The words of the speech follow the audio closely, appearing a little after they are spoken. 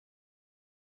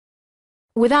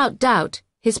Without doubt,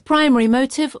 his primary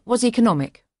motive was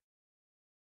economic.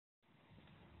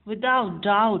 Without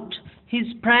doubt,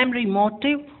 his primary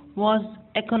motive was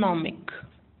economic.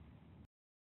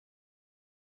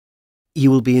 You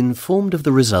will be informed of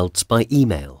the results by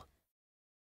email.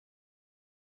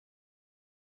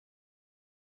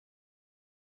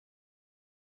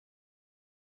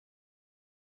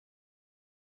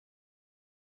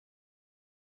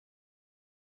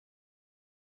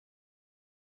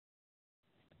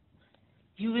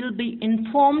 You will be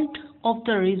informed of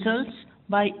the results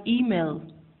by email.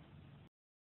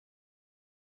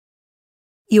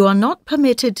 You are not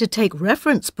permitted to take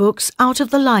reference books out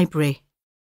of the library.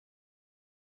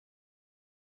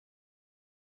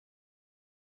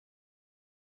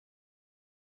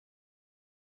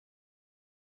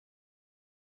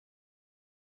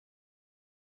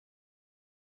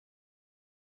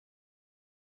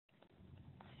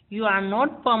 You are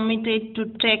not permitted to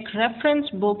take reference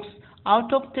books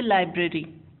out of the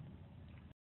library.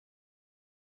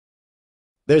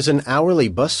 There's an hourly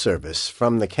bus service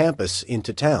from the campus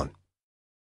into town.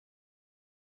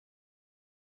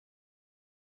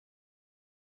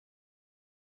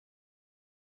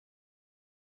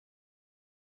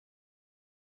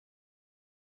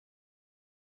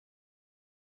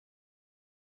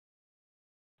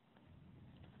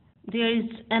 There is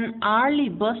an hourly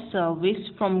bus service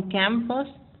from campus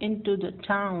into the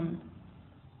town.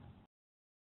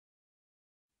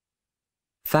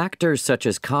 Factors such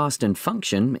as cost and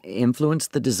function influence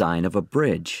the design of a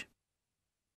bridge.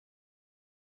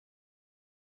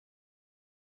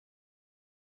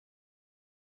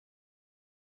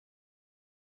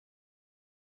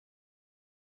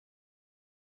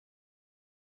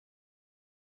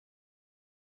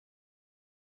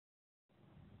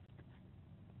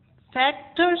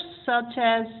 Factors such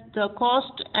as the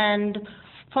cost and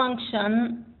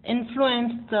function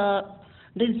influence the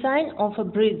design of a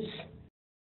bridge.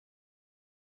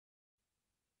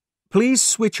 Please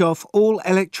switch off all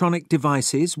electronic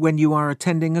devices when you are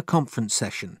attending a conference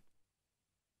session.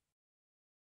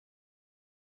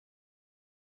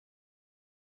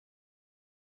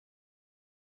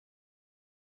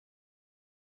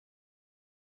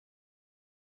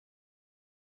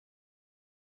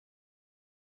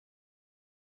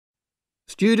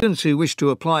 Students who wish to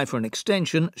apply for an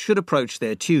extension should approach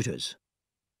their tutors.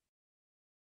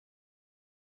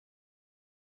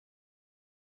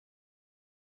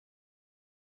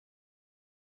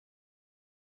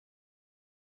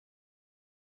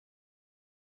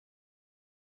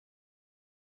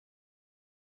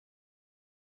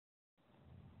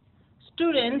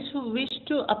 Students who wish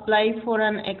to apply for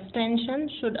an extension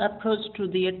should approach to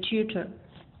their tutor.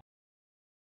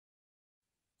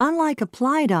 Unlike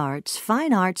applied arts,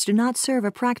 fine arts do not serve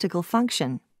a practical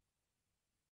function.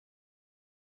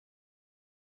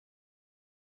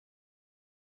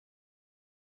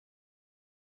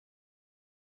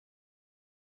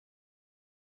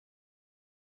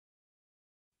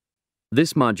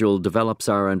 This module develops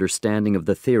our understanding of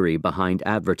the theory behind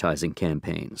advertising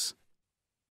campaigns.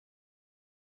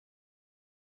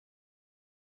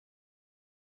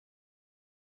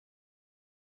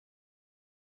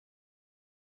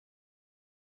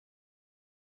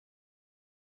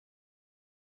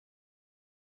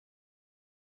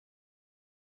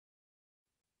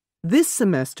 This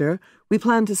semester, we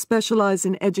plan to specialize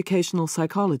in educational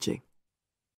psychology.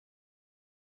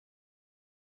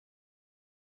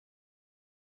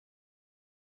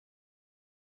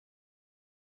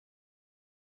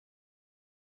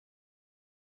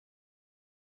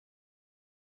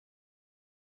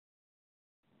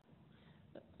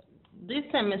 This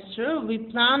semester, we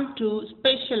plan to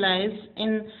specialize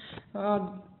in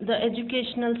the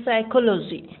educational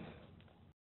psychology.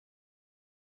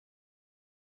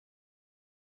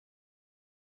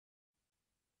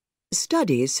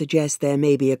 Studies suggest there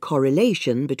may be a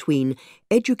correlation between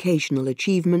educational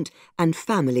achievement and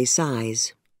family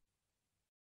size.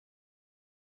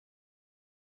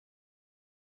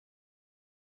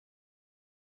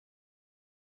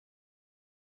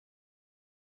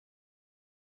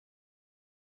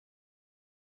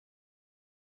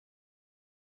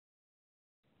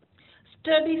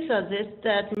 Studies suggest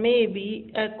that may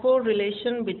be a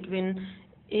correlation between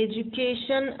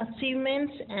education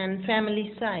achievements and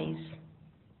family size.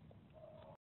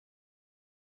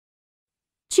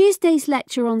 Tuesday's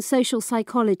lecture on social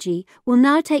psychology will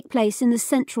now take place in the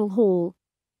Central Hall.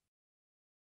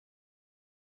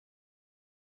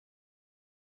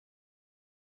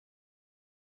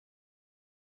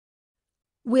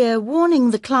 We're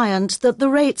warning the client that the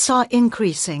rates are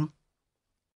increasing.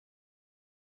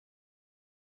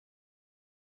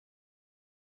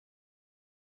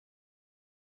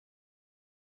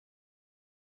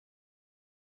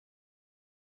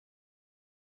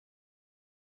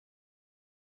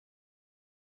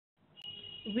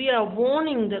 We are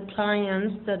warning the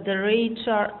clients that the rates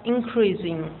are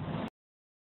increasing.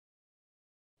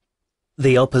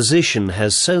 The opposition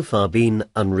has so far been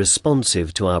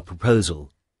unresponsive to our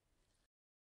proposal.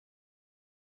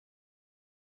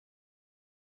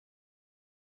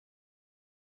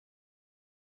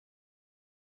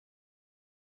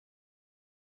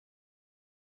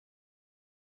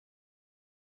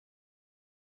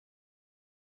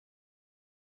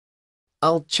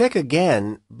 I'll check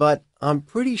again, but I'm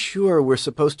pretty sure we're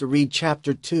supposed to read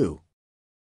Chapter 2.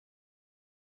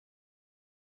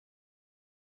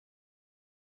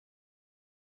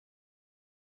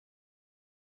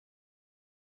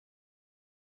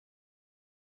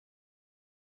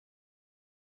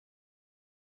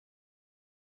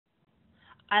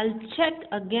 I'll check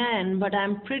again, but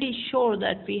I'm pretty sure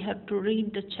that we have to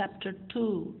read the Chapter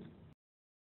 2.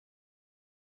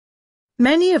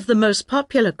 Many of the most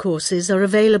popular courses are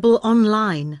available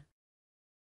online.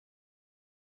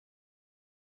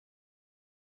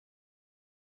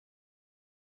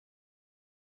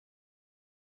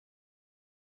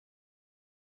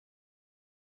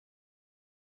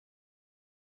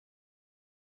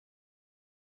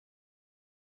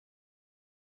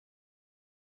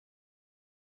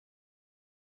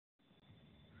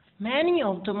 Many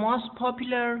of the most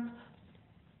popular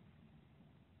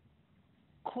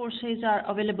courses are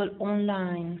available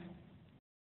online.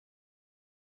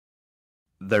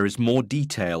 There is more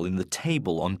detail in the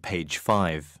table on page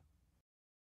 5.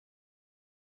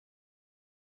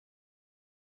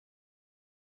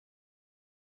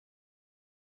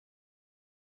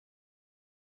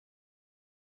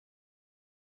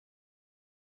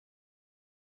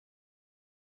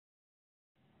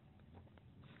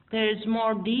 There is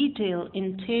more detail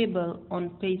in table on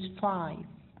page 5.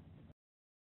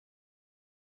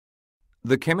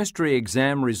 The chemistry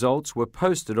exam results were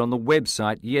posted on the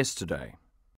website yesterday.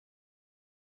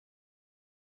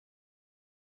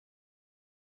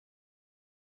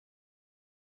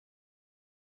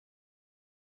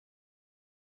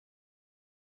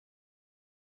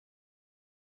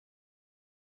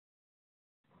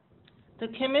 The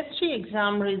chemistry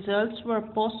exam results were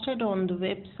posted on the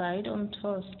website on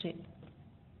Thursday.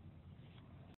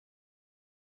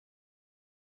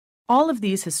 All of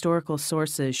these historical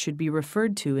sources should be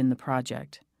referred to in the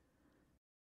project.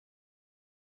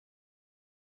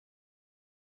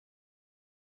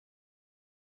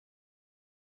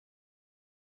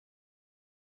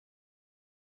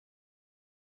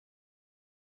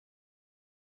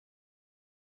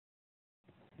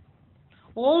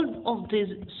 All of these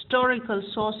historical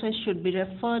sources should be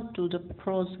referred to the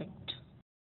project.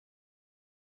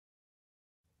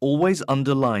 Always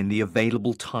underline the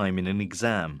available time in an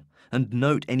exam and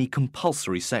note any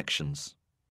compulsory sections.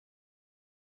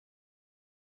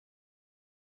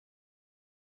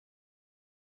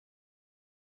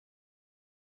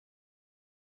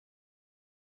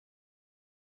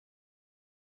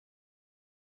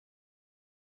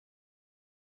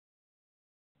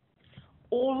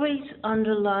 Always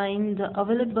underline the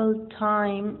available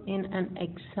time in an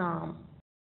exam.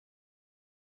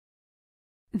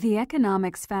 The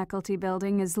Economics Faculty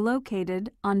Building is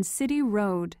located on City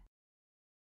Road.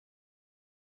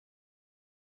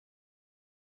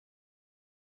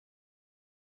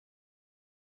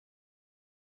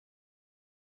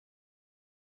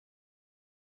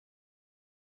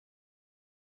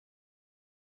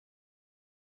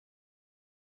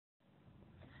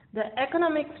 The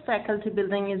Economics Faculty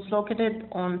Building is located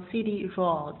on City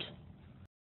Road.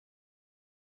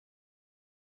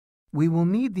 We will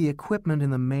need the equipment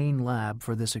in the main lab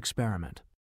for this experiment.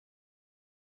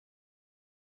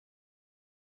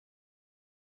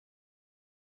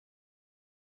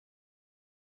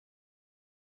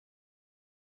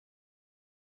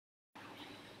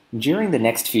 During the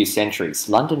next few centuries,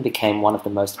 London became one of the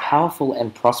most powerful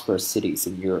and prosperous cities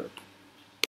in Europe.